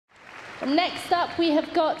Next up, we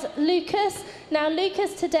have got Lucas. Now,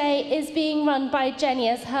 Lucas today is being run by Jenny,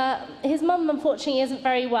 as his mum, unfortunately, isn't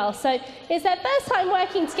very well. So it's their first time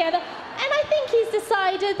working together, and I think he's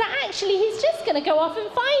decided that actually he's just going to go off and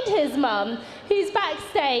find his mum, who's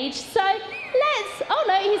backstage. So oh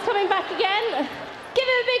no, he's coming back again. Give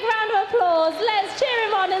him a big round of applause. Let's cheer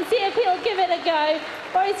him on and see if he'll give it a go.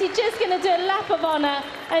 Or is he just going to do a lap of honour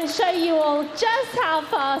and show you all just how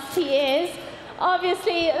fast he is?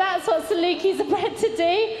 Obviously, that's what Saluki's bred to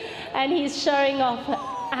do, and he's showing off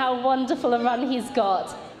how wonderful a run he's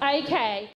got. Okay.